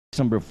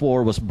Number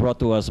 4 was brought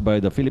to us by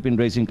the Philippine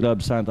Racing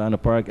Club Santa Ana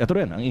Park. Ito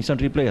rin, ang instant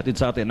replay hatid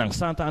sa atin ng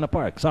Santa Ana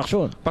Park. Sa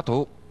aksyon.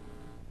 Pato.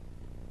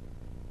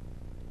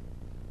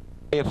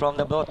 From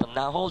the bottom,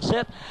 now holds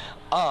it.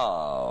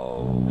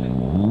 Oh,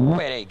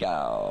 where they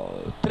go.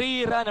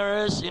 3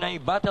 runners in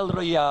a battle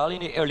royale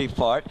in the early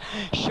part.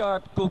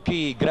 Sharp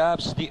Cookie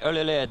grabs the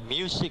early lead.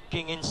 Music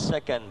King in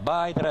second.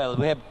 By the rail,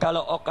 we have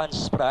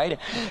Caloocan's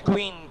Pride.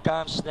 Queen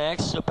comes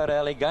next. Super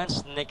Elegant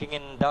sneaking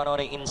in down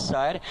on the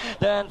inside.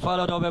 Then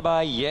followed over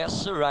by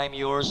Yes, Rhyme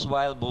Yours,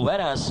 while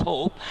Buena's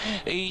Hope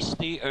is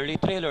the early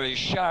trailer.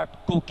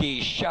 Sharp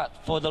Cookie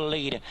shot for the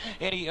lead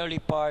in the early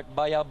part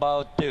by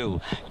about 2.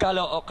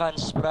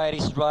 Caloocan's Pride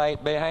is right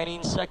behind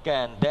in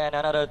second. Then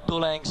another 2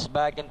 lengths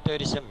back in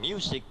third is a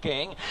Music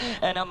King.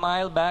 And a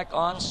mile back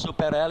on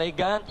Super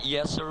Elegant,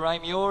 Yes,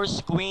 Rhyme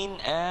Yours, Queen,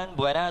 and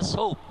Buena's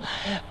Hope.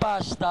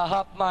 Past the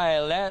half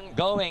mile and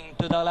going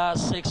to the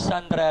last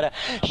 600.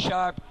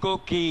 Sharp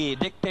Cookie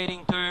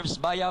dictating terms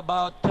by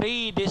about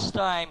 3 this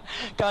time.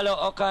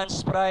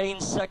 Caloocan's Pride in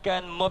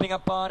second. Moving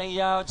upon the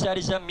outside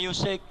is a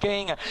Music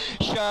King.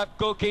 Sharp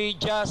Cookie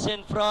just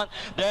in front.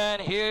 Then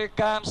here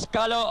comes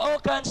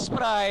Caloocan's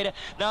Pride.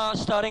 Now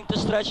starting to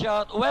stretch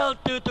out well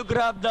to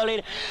grab the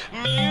lead.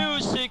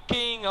 Music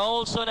King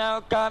also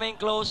now coming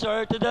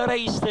closer to the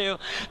race too.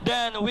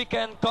 Then we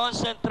can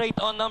concentrate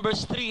on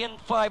numbers 3 and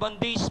 5 on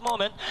this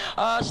moment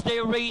as they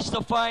race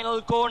the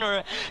final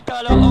corner.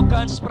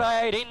 Caloocan's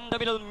Pride in the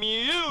middle.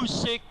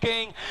 Music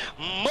King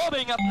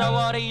moving up now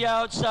on the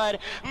outside.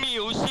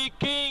 Music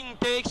King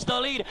takes the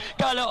lead.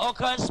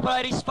 Caloocan's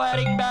Pride is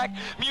fighting back.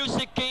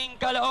 Music King,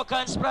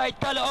 Caloocan's Pride,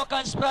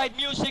 Caloocan's Pride,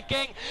 Music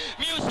King,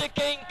 Music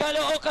King,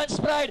 Caloocan's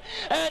Pride,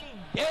 and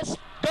it's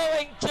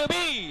going to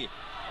be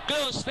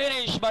close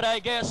finish, but I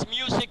guess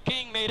Music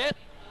King made it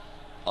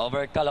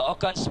over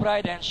Caloocan's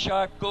Pride and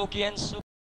Sharp Cookie and Super